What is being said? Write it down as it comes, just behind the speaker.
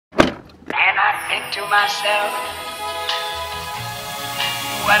thinking to myself,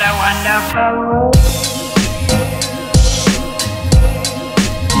 what a wonderful world.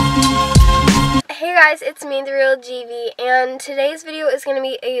 Hey guys, it's me, therealgv, and today's video is going to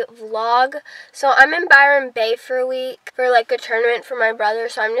be a vlog. So I'm in Byron Bay for a week for like a tournament for my brother,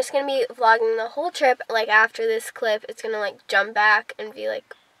 so I'm just going to be vlogging the whole trip. Like after this clip, it's going to like jump back and be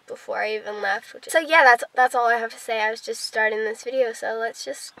like before I even left. So yeah, that's all I have to say. I was just starting this video, so let's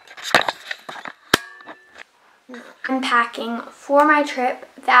just... I'm packing for my trip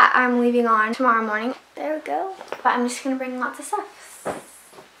that I'm leaving on tomorrow morning. There we go. But I'm just going to bring lots of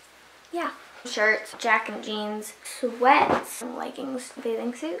stuff. Yeah. Shirts, jacket, jeans, sweats, leggings,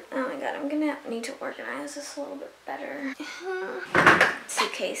 bathing suit. Oh my god, I'm gonna need to organize this a little bit better.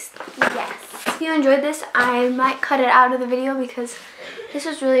 Suitcase, yes. If you enjoyed this, I might cut it out of the video because this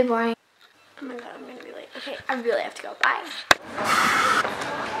is really boring. Oh my god, I'm gonna be late. Okay, I really have to go. Bye.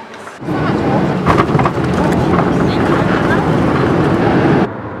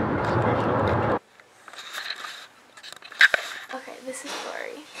 Okay, this is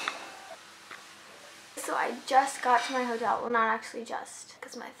blurry. So I just got to my hotel. Well, not actually just,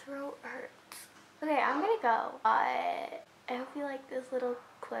 because my throat hurts. Okay, I'm gonna go. I hope you like this little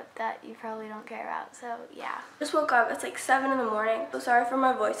clip that you probably don't care about, so yeah. Just woke up. It's like 7 in the morning. So sorry for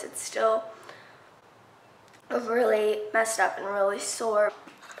my voice. It's still really messed up and really sore.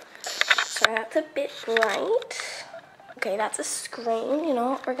 So that's a bit bright. Okay, that's a screen. You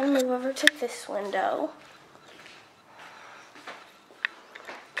know, we're gonna move over to this window.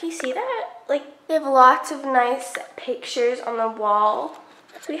 Can you see that? Like, we have lots of nice pictures on the wall.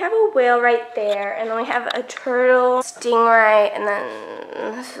 So we have a whale right there, and then we have a turtle, stingray, and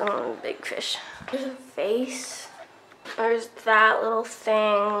then some big fish. There's a face. There's that little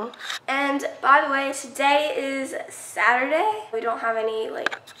thing. And by the way, today is Saturday. We don't have any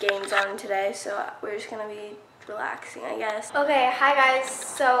like games on today, so we're just gonna be relaxing, I guess. Okay, hi guys.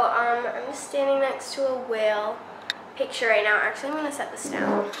 So I'm just standing next to a whale picture right now. Actually, I'm gonna set this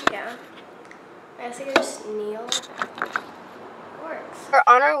down. Yeah. I guess I could just kneel. It works. We're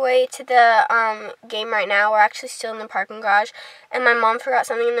on our way to the game right now. We're actually still in the parking garage, and my mom forgot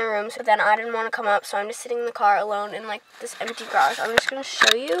something in the room, so then I didn't want to come up, so I'm just sitting in the car alone in like this empty garage. I'm just gonna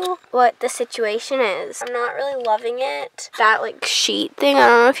show you what the situation is. I'm not really loving it. That like sheet thing, I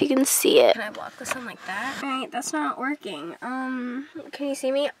don't know if you can see it. Can I block this on like that? Alright, that's not working. Can you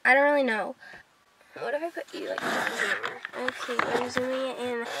see me? I don't really know. What if I put you like down here? Okay, I'm zooming it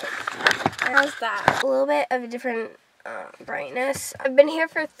in. How's that? A little bit of a different brightness. I've been here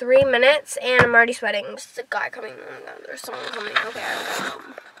for 3 minutes and I'm already sweating. There's a guy coming. Oh my god, there's someone coming. Okay,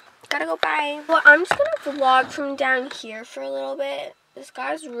 gotta go. Bye. Well, I'm just gonna vlog from down here for a little bit. This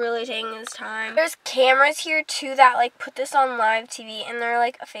guy's really taking his time. There's cameras here too that like put this on live TV, and they're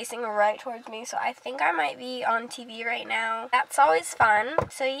like facing right towards me, so I think I might be on TV right now. That's always fun.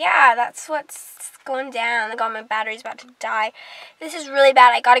 So yeah, that's what's going down. Oh god, my battery's about to die. This is really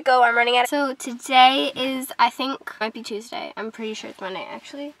bad. I gotta go. I'm running out. So today is, I think, might be Tuesday. I'm pretty sure it's Monday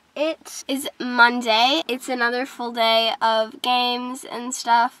actually. It is Monday. It's another full day of games and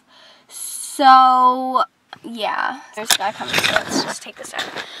stuff. So yeah, there's a guy coming, so let's just take this out.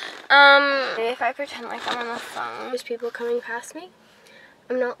 If I pretend like I'm on the phone, there's people coming past me.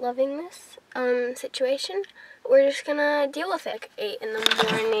 I'm not loving this situation. We're just gonna deal with it. 8 in the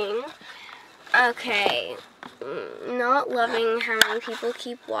morning. Okay, not loving how many people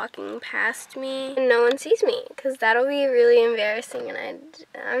keep walking past me and no one sees me, because that'll be really embarrassing, and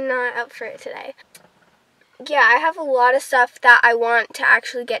I'm not up for it today. Yeah, I have a lot of stuff that I want to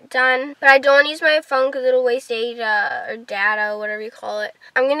actually get done, but I don't want to use my phone because it'll waste data, whatever you call it.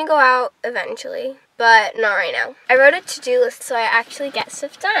 I'm going to go out eventually, but not right now. I wrote a to-do list so I actually get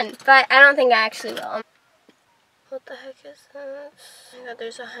stuff done, but I don't think I actually will. What the heck is this? Oh my god,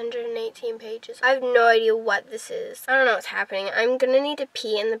 there's 118 pages. I have no idea what this is. I don't know what's happening. I'm going to need to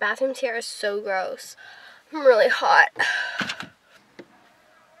pee, and the bathrooms here are so gross. I'm really hot.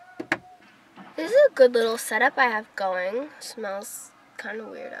 This is a good little setup I have going. Smells kind of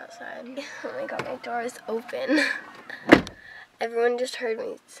weird outside. Oh my god, my door is open. Everyone just heard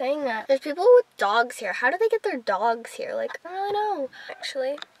me saying that. There's people with dogs here. How do they get their dogs here? Like, I don't really know,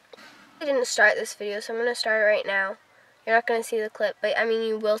 actually. I didn't start this video, so I'm going to start it right now. You're not going to see the clip, but I mean,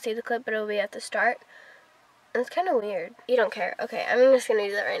 you will see the clip, but it'll be at the start. It's kind of weird. You don't care. Okay, I'm just going to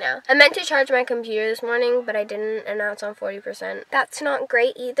do that right now. I meant to charge my computer this morning, but I didn't, and now it's on 40%. That's not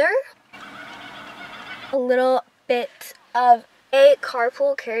great either. A little bit of a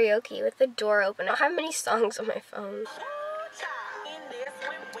carpool karaoke with the door open. I don't have many songs on my phone.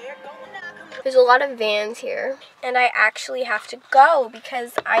 There's a lot of vans here, and I actually have to go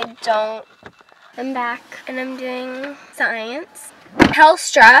because I don't I'm back and I'm doing science.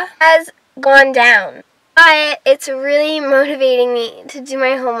 Helstra has gone down, but it's really motivating me to do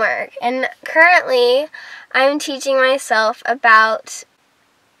my homework. And currently, I'm teaching myself about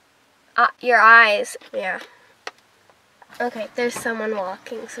your eyes. Yeah. Okay, there's someone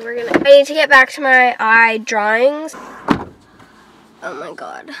walking, so I need to get back to my eye drawings. Oh my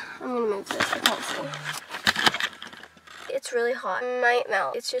god, I'm gonna move this, I can't see. It's really hot. It might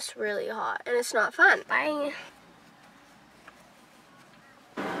melt. It's just really hot, and it's not fun. Bye.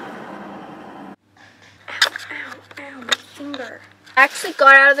 Ow, ow, my finger. I actually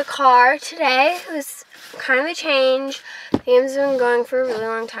got out of the car today. It was kind of a change. The game's been going for a really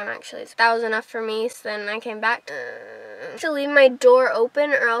long time, actually. So that was enough for me, so then I came back to leave my door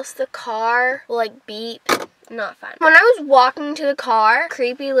open or else the car will like beep. Not fun. When I was walking to the car,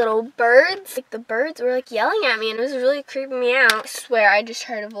 creepy little birds, like the birds were like yelling at me and it was really creeping me out. I swear I just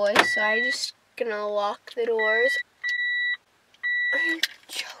heard a voice, so I'm just gonna lock the doors. Are you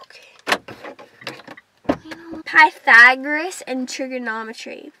joking? Pythagoras and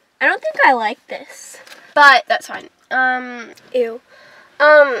trigonometry. I don't think I like this, but that's fine. Ew.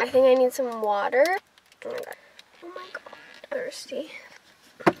 I think I need some water. Oh my god, thirsty.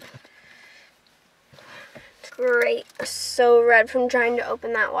 Great. So red from trying to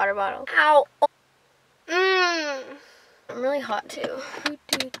open that water bottle. Ow. I'm really hot too.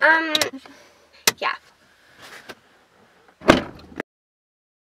 Yeah.